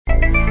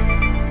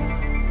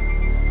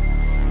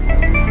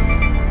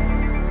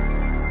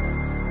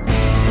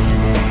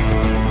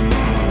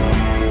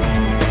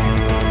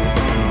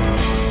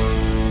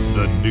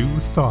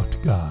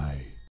Thought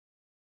Guy.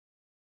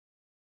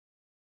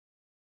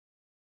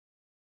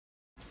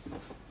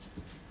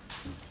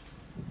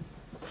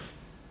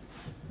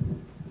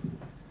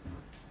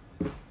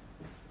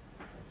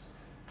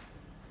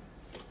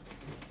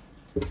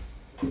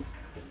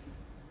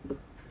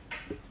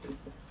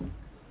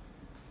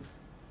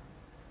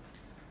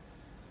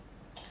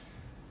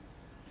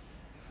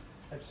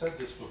 I've said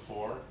this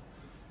before. I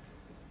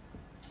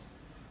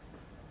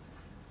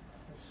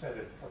said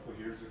it a couple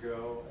years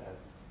ago at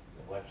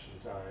election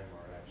time, or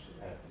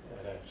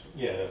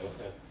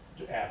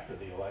after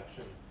the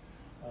election.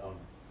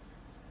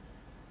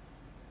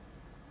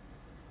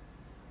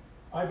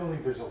 I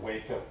believe there's a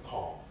wake-up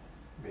call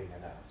being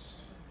announced.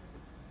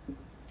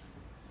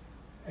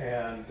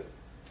 And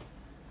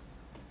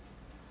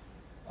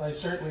I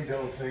certainly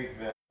don't think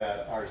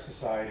that our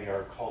society,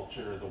 our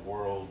culture, the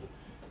world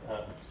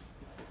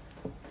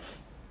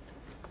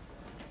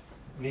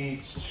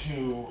needs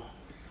to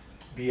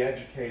be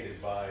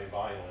educated by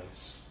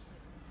violence.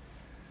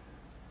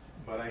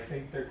 But I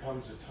think there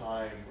comes a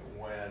time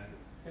when,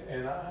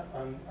 and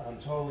I'm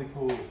totally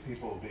cool with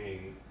people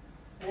being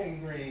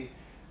angry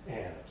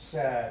and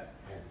upset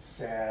and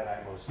sad.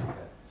 I mostly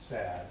get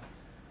sad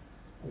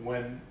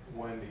when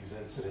these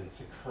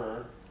incidents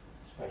occur,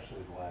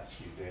 especially the last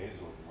few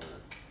days when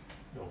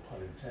we're, no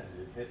pun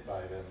intended, hit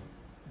by them,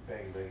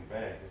 bang, bang,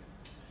 bang.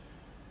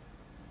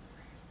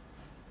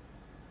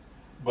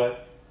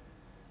 But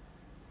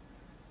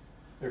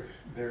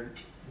there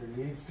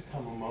needs to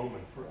come a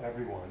moment for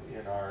everyone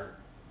in our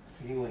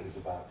feelings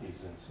about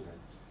these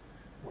incidents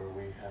where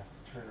we have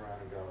to turn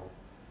around and go,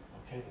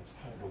 okay, it's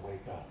time to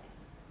wake up.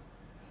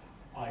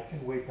 I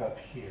can wake up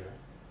here.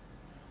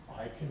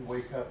 I can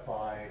wake up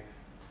by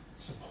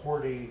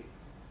supporting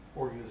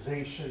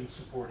organizations,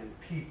 supporting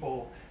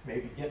people,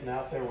 maybe getting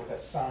out there with a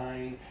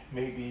sign,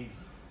 maybe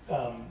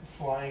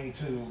flying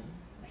to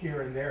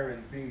here and there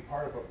and being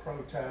part of a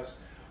protest,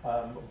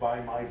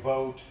 by my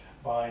vote,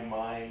 by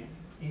my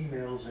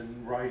emails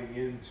and writing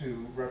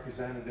into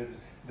representatives.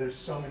 There's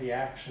so many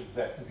actions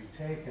that can be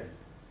taken.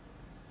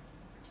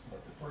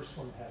 But the first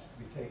one has to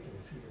be taken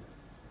is here.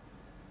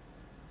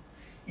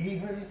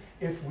 Even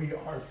if we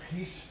are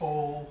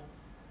peaceful,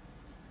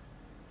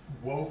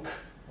 woke,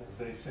 as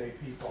they say,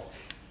 people,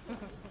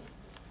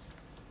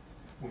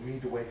 we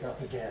need to wake up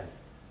again.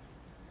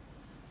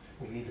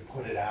 We need to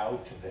put it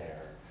out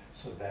there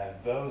so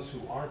that those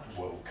who aren't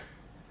woke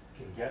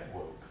can get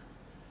woke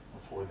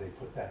before they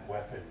put that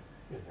weapon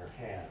in their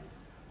hand,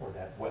 or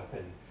that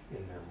weapon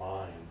in their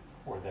mind,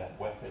 or that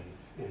weapon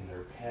in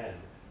their pen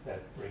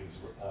that brings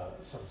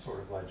some sort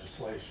of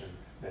legislation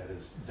that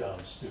is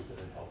dumb, stupid,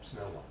 and helps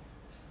no one.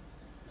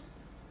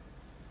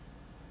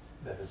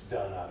 That is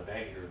done out of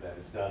anger, that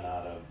is done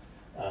out of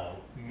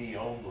me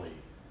only,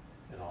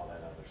 and all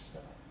that other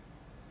stuff.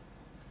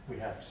 We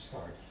have to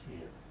start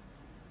here.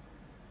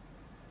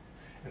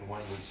 And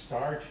when we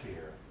start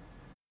here,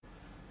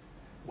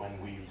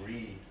 when we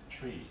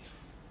retreat,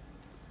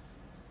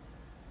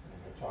 and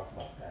I'm going to talk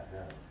about that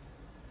now,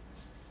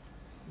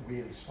 we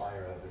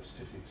inspire others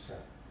to do so.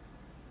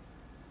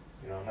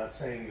 You know, I'm not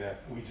saying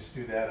that we just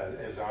do that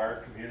as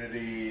our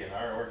community and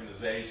our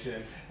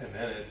organization, and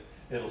then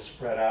it'll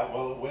spread out.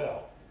 Well, it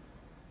will.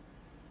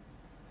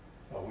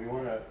 But we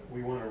want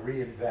to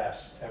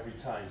reinvest every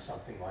time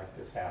something like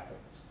this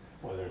happens.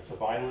 Whether it's a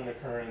violent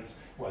occurrence,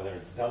 whether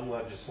it's dumb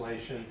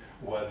legislation,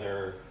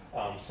 whether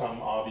some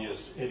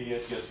obvious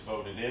idiot gets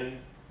voted in,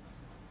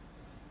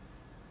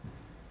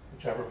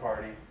 whichever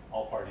party,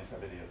 all parties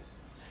have idiots.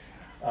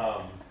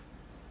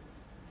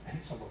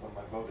 And some of them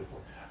I voted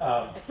for.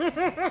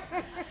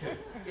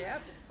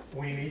 Yep.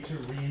 We need to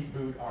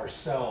reboot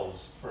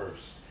ourselves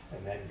first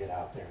and then get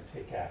out there and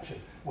take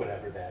action,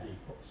 whatever that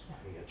equals.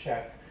 Writing a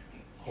check,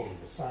 holding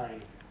a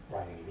sign,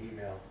 writing an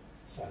email,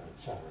 etc.,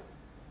 etc.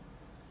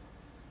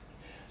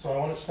 So I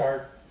want to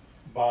start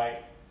by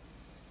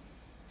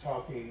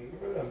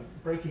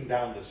breaking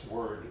down this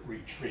word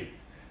retreat.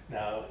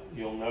 Now,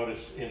 you'll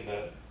notice in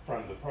the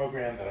front of the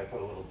program that I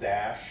put a little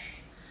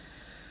dash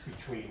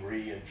between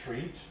re and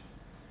treat,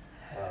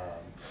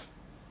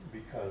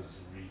 because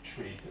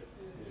retreat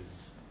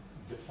is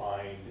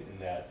defined in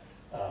that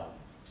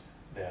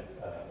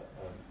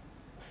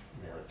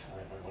maritime,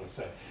 I want to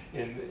say,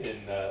 in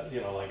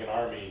like an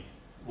army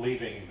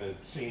leaving the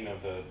scene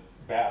of the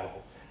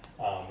battle.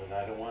 And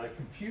I don't want to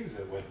confuse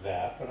it with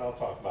that, but I'll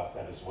talk about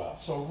that as well.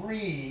 So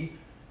re,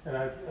 and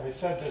I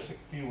said this a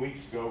few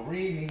weeks ago,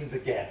 re means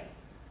again,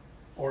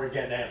 or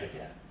again and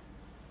again.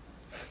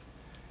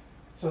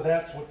 So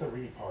that's what the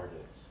re part is.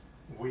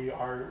 We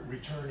are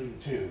returning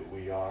to,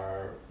 we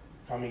are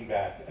coming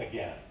back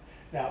again.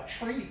 Now,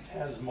 treat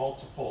has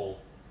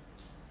multiple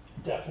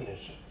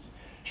definitions.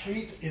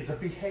 Treat is a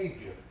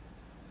behavior,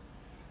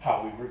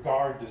 how we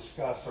regard,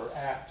 discuss, or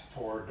act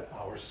toward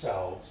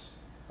ourselves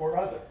or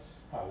others,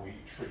 how we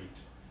treat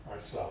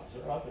ourselves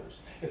or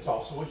others. It's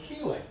also a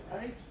healing,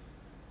 right?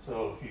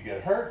 So if you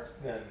get hurt,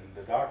 then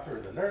the doctor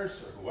or the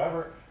nurse or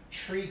whoever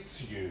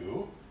treats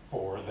you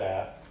for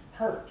that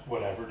hurt,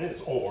 whatever it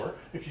is. Or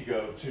if you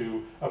go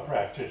to a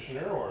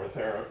practitioner or a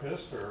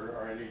therapist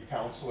or any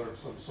counselor of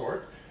some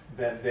sort,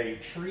 then they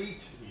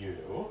treat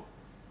you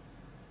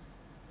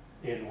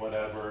in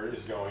whatever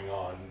is going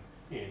on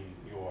in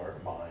your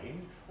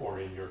mind or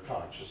in your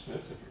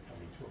consciousness, if you're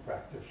coming to a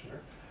practitioner,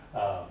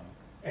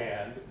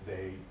 and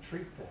they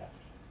treat that.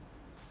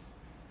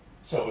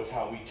 So it's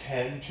how we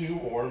tend to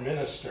or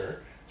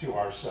minister to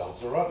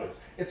ourselves or others.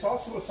 It's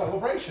also a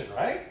celebration,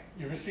 right?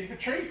 You receive a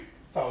treat.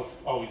 It's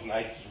always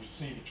nice to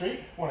receive a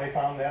treat. When I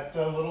found that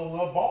little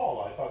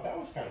ball, I thought that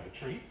was kind of a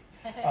treat.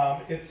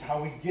 It's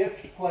how we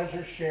gift,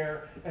 pleasure,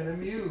 share, and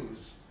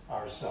amuse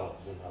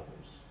ourselves and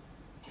others.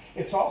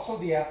 It's also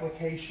the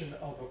application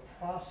of a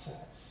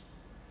process.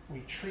 We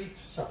treat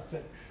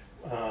something.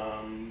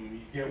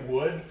 You get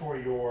wood for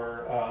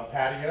your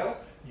patio.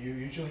 You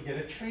usually get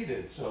it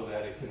treated so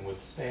that it can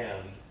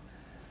withstand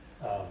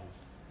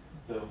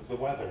the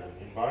weather and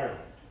the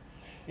environment.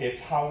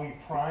 It's how we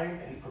prime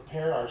and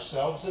prepare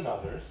ourselves and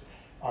others,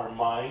 our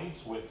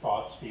minds with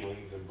thoughts,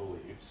 feelings, and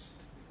beliefs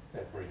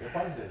that bring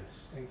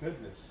abundance and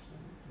goodness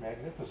and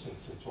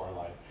magnificence into our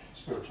life.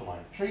 Spiritual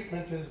mind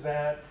treatment is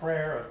that,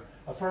 prayer,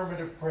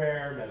 affirmative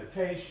prayer,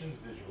 meditations,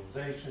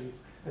 visualizations,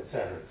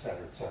 etc.,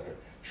 etc., etc.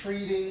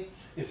 Treating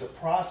is a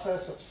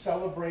process of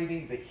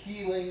celebrating the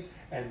healing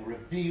and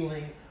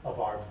revealing of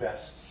our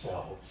best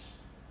selves.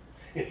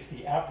 It's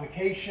the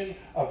application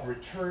of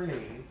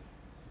returning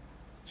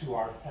to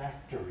our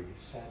factory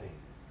settings.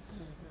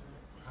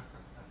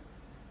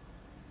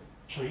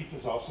 Treat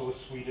is also a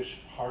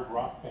Swedish hard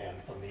rock band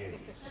from the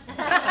 80s.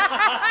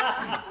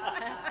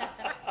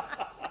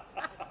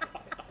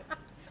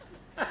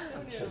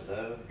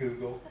 Should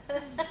Google.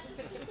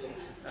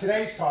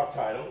 Today's talk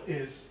title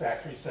is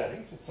Factory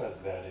Settings. It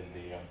says that in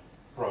the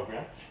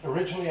program.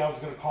 Originally I was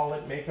going to call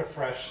it Make a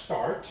Fresh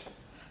Start.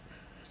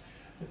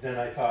 But then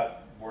I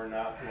thought, we're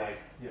not like,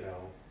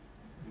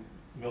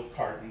 milk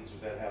cartons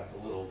that have the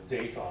little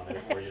date on it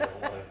where you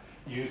don't want to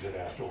use it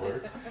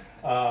afterwards.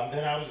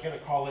 Then I was going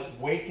to call it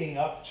Waking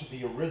Up to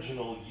the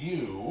Original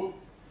You.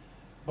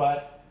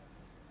 But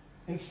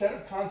instead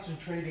of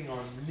concentrating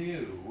on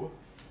new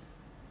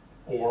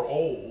or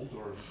old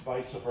or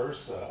vice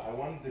versa, I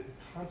wanted to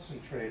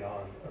concentrate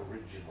on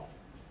original.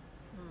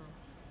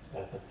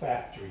 That the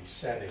factory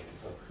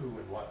settings of who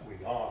and what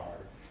we are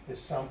is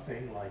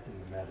something like in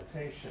the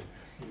meditation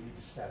we need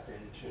to step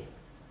into.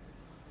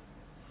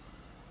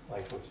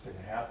 Like what's been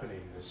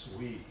happening this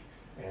week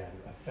and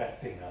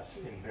affecting us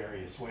in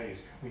various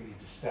ways, we need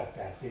to step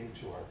back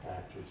into our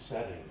factory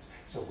settings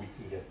so we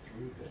can get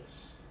through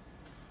this,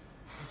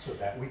 so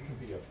that we can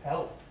be of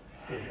help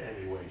in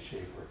any way,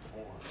 shape, or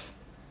form.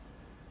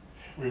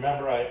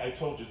 Remember, I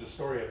told you the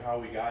story of how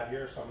we got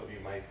here. Some of you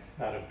might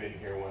not have been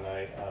here when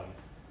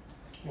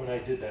I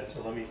did that,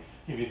 so let me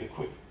give you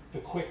the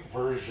quick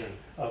version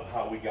of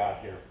how we got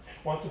here.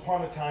 Once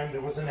upon a time,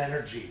 there was an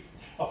energy,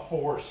 a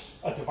force,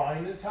 a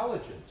divine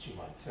intelligence, you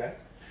might say.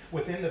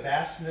 Within the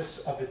vastness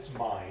of its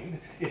mind,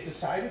 it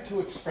decided to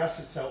express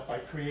itself by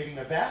creating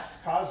a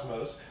vast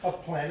cosmos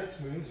of planets,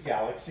 moons,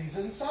 galaxies,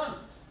 and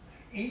suns,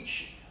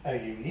 each a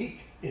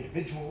unique,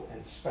 individual,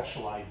 and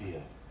special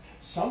idea.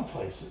 Some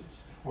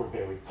places were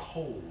very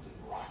cold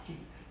and rocky,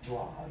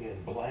 dry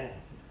and bland.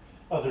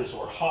 Others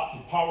were hot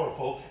and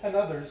powerful, and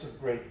others of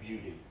great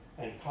beauty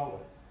and color.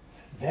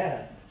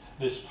 Then,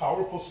 this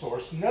powerful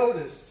source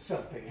noticed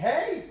something.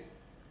 Hey,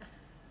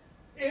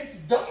 it's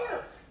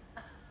dark!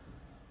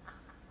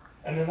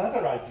 And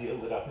another idea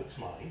lit up its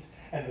mind,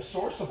 and the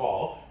source of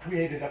all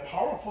created a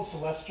powerful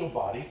celestial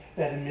body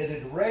that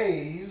emitted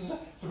rays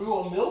through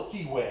a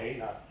Milky Way,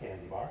 not the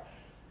candy bar.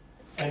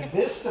 And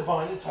this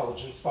divine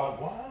intelligence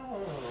thought, wow,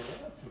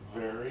 that's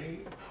very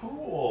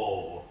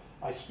cool.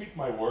 I speak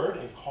my word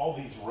and call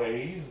these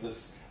rays,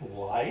 this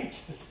light,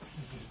 this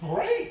is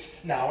great.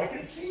 Now I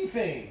can see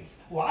things.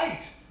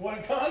 Light, what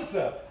a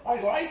concept.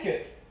 I like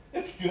it.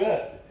 It's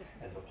good.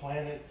 And the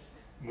planets,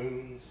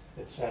 moons,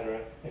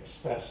 etc.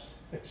 express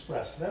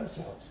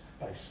themselves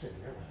by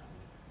spinning around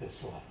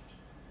this light.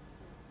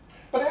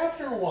 But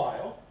after a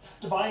while,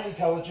 divine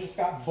intelligence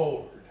got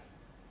bored.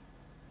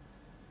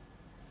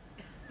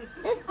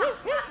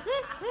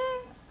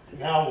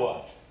 Now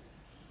what?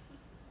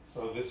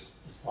 So this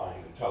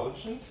divine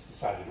intelligence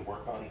decided to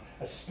work on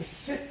a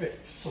specific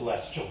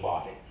celestial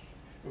body.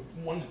 It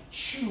wanted to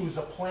choose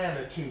a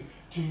planet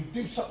to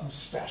do something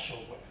special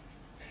with.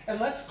 And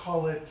let's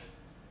call it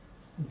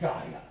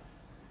Gaia.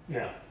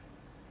 No.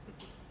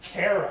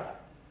 Terra.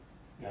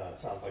 No, it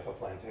sounds like a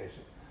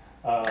plantation.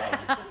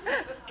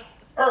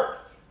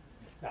 Earth.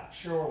 Not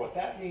sure what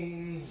that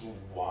means,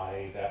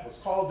 why that was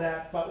called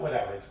that, but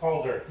whatever. It's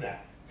called Earth now.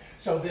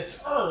 So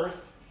this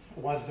Earth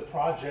was the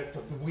project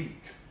of the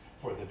week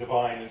for the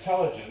divine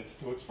intelligence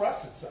to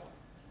express itself.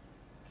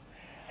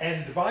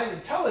 And divine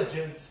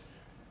intelligence,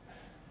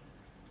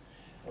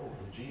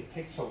 gee, it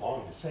takes so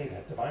long to say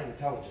that. Divine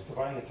intelligence.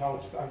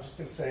 I'm just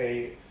going to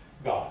say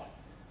God.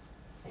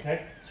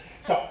 Okay?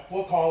 So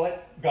we'll call it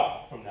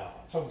God from now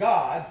on. So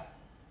God,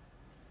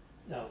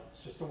 no, it's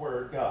just a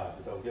word,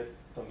 God. Don't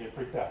get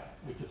freaked out.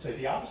 We could say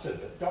the opposite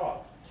of it,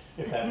 dog.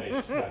 if that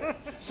makes sense.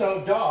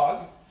 So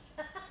dog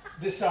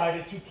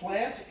decided to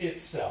plant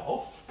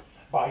itself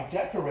by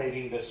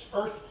decorating this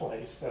earth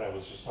place that I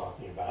was just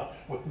talking about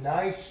with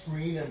nice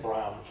green and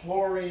brown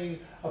flooring,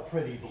 a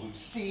pretty blue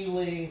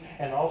ceiling,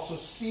 and also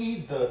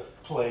seed the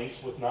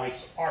place with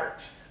nice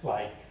art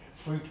like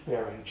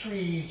fruit-bearing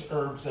trees,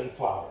 herbs, and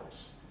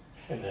flowers.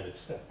 And then it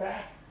stepped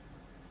back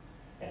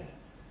and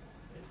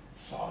it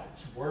saw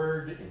its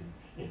word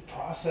in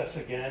process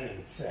again, and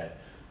it said,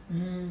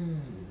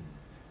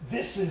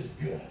 this is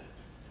good.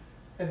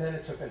 And then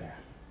it took a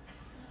nap.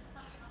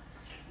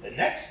 The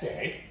next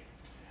day,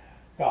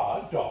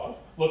 dog,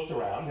 looked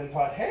around and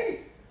thought,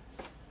 hey,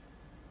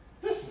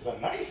 this is a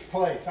nice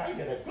place. I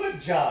did a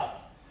good job.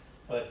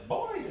 But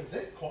boy, is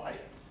it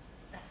quiet.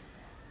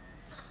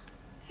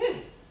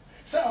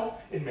 So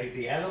it made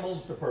the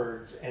animals, the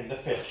birds, and the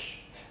fish.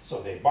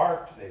 So they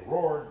barked, they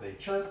roared, they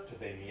chirped,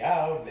 they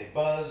meowed, they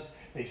buzzed,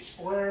 they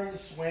squirmed,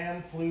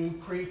 swam, flew,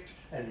 creaked,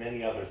 and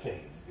many other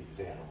things, these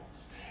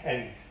animals.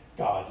 And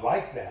God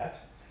liked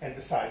that and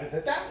decided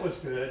that that was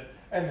good,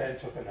 and then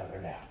took another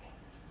nap.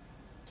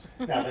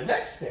 Now the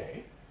next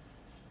day,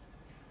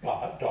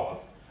 dog,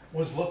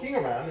 was looking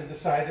around and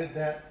decided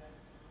that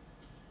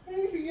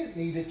maybe it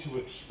needed to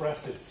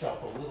express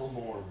itself a little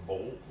more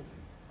boldly.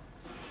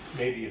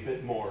 Maybe a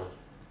bit more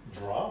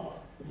drama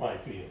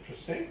might be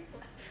interesting.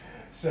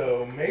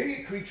 So maybe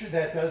a creature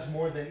that does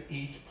more than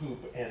eat,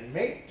 poop, and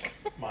mate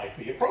might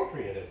be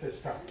appropriate at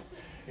this time.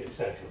 It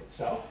said to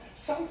itself,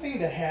 something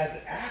that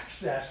has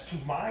access to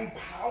my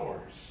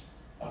powers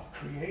of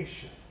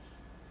creation.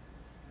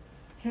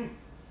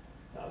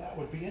 Now that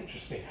would be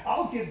interesting.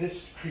 I'll give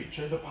this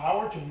creature the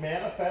power to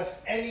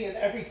manifest any and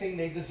everything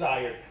they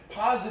desire,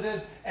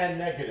 positive and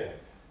negative,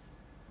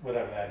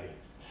 whatever that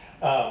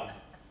means.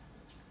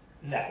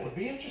 That would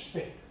be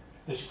interesting.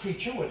 This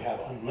creature would have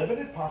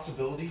unlimited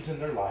possibilities in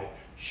their life,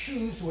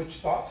 choose which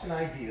thoughts and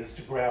ideas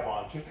to grab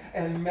onto,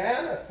 and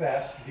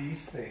manifest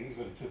these things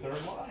into their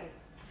life.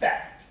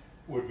 That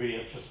would be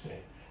interesting.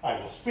 I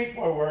will speak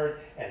my word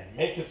and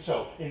make it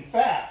so. In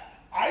fact,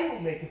 I will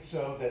make it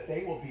so that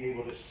they will be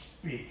able to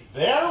speak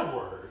their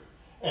word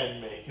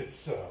and make it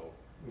so.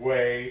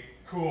 Way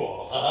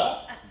cool,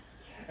 huh?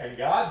 And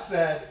God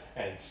said,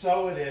 and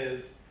so it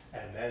is,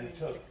 and then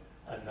took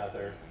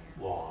another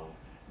long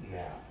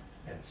nap,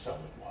 and so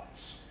it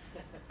was.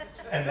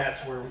 And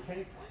that's where we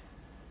came from.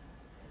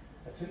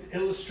 That's an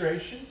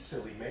illustration,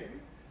 silly maybe,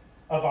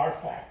 of our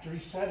factory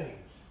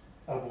settings,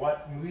 of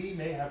what we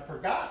may have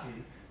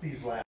forgotten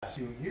these last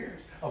few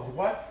years, of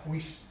what we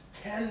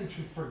tend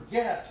to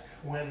forget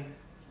when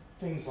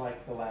things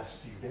like the last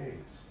few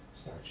days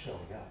start showing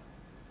up.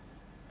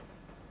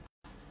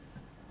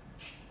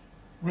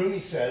 Rumi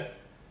said,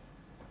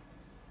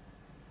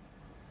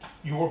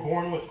 you were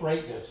born with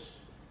greatness.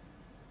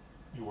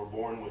 You were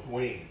born with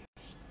wings.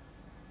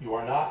 You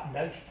are not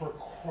meant for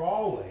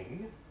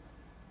crawling,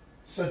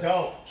 so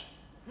don't.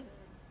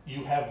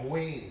 You have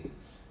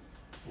wings.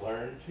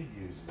 Learn to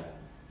use them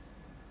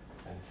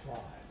and fly.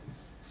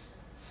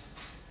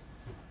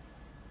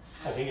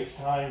 I think it's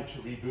time to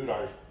reboot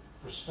our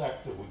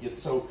perspective. We get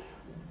so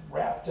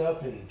wrapped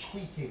up in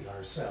tweaking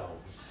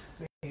ourselves,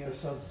 making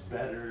ourselves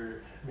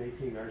better,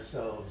 making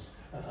ourselves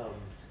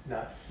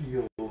not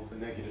feel the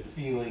negative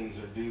feelings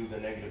or do the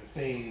negative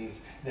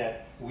things,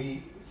 that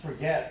we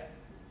forget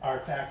our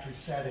factory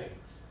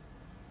settings.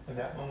 And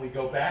that when we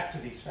go back to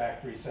these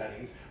factory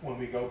settings, when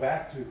we go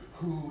back to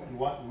who and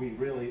what we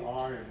really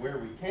are and where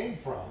we came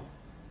from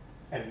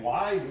and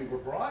why we were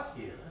brought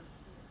here,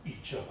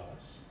 each of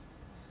us,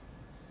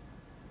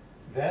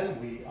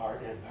 then we are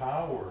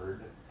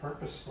empowered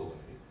purposefully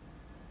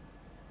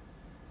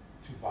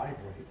to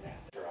vibrate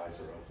after your eyes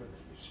are open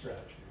and you stretch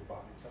and your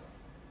body's up.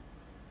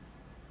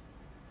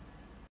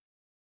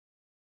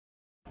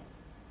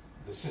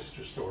 The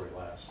sister story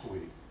last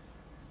week.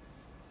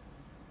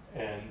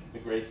 And the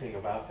great thing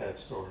about that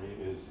story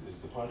is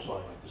the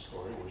punchline of the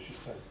story where she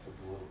says to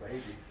the little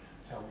baby,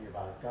 tell me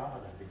about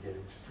God, I'm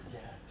beginning to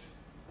forget.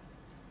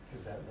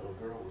 Because that little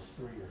girl was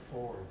 3 or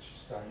 4 and she's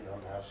starting,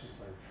 now she's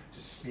learned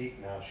to speak,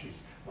 now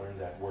she's learned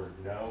that word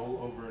no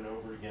over and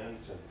over again.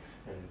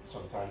 And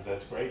sometimes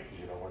that's great because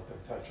you don't want them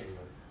touching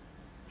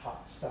the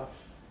hot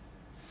stuff.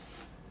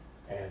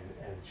 And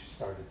she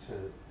started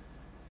to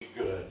be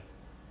good,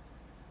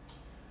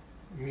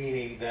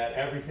 meaning that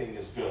everything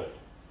is good.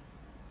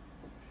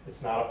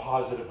 It's not a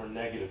positive or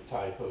negative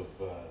type of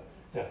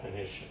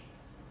definition.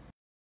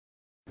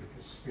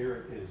 Because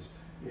spirit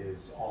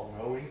is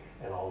all-knowing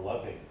and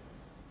all-loving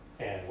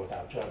and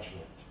without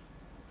judgment.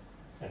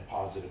 And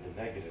positive and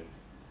negative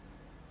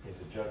is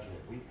a judgment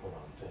we put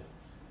on things.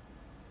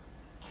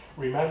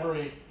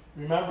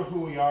 Remember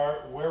who we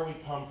are, where we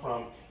come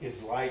from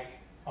is like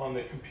on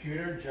the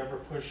computer. Did you ever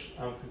push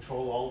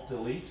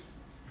Control-Alt-Delete?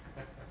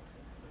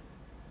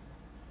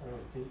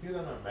 Can you do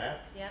that on a Mac?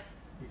 Yep.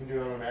 You can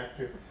do it on a Mac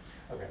too?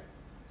 Okay.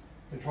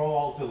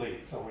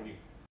 Control-Alt-Delete. So when you...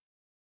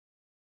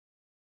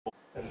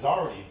 It is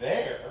already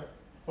there,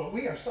 but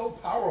we are so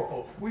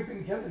powerful. We've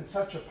been given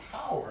such a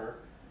power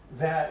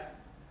that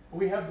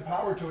we have the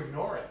power to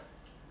ignore it.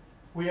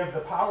 We have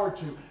the power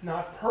to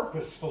not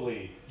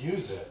purposefully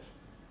use it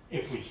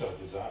if we so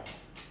desire.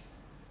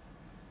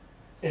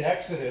 In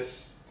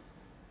Exodus,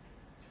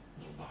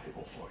 a little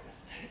Bible for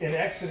you. In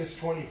Exodus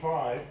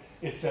 25,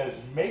 it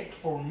says, "Make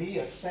for me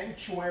a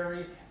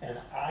sanctuary and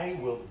I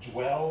will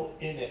dwell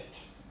in it."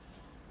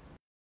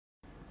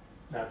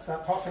 Now, it's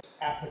not talking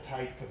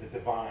appetite for the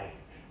divine.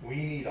 We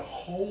need a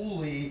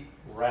holy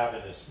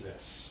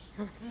ravenousness.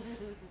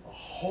 A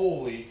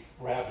holy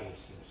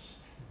ravenousness.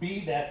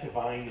 Be that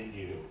divine in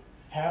you.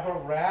 Have a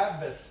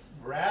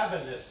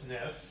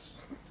ravenousness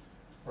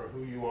for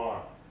who you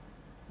are.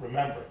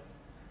 Remember,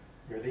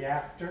 you're the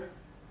actor,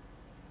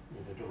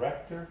 you're the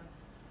director,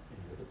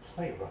 and you're the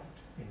playwright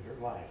in your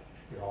life.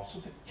 You're also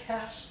the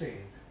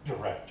casting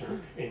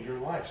director in your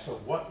life. So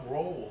what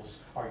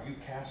roles are you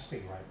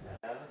casting right now?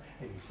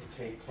 And you can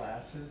take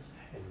classes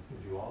and you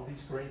can do all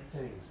these great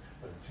things,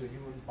 but until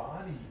you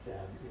embody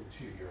them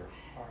into your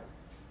heart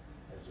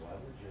as well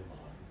as your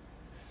mind,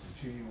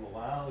 until you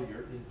allow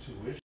your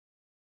intuition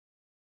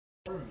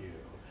to inform you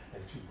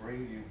and to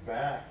bring you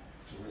back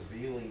to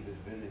revealing the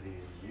divinity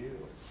in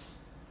you,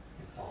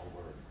 it's all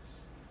words.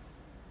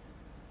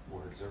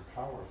 Words are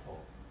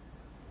powerful.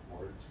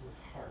 Words with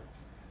heart,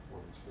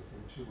 words with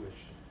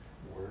intuition,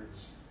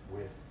 words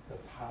with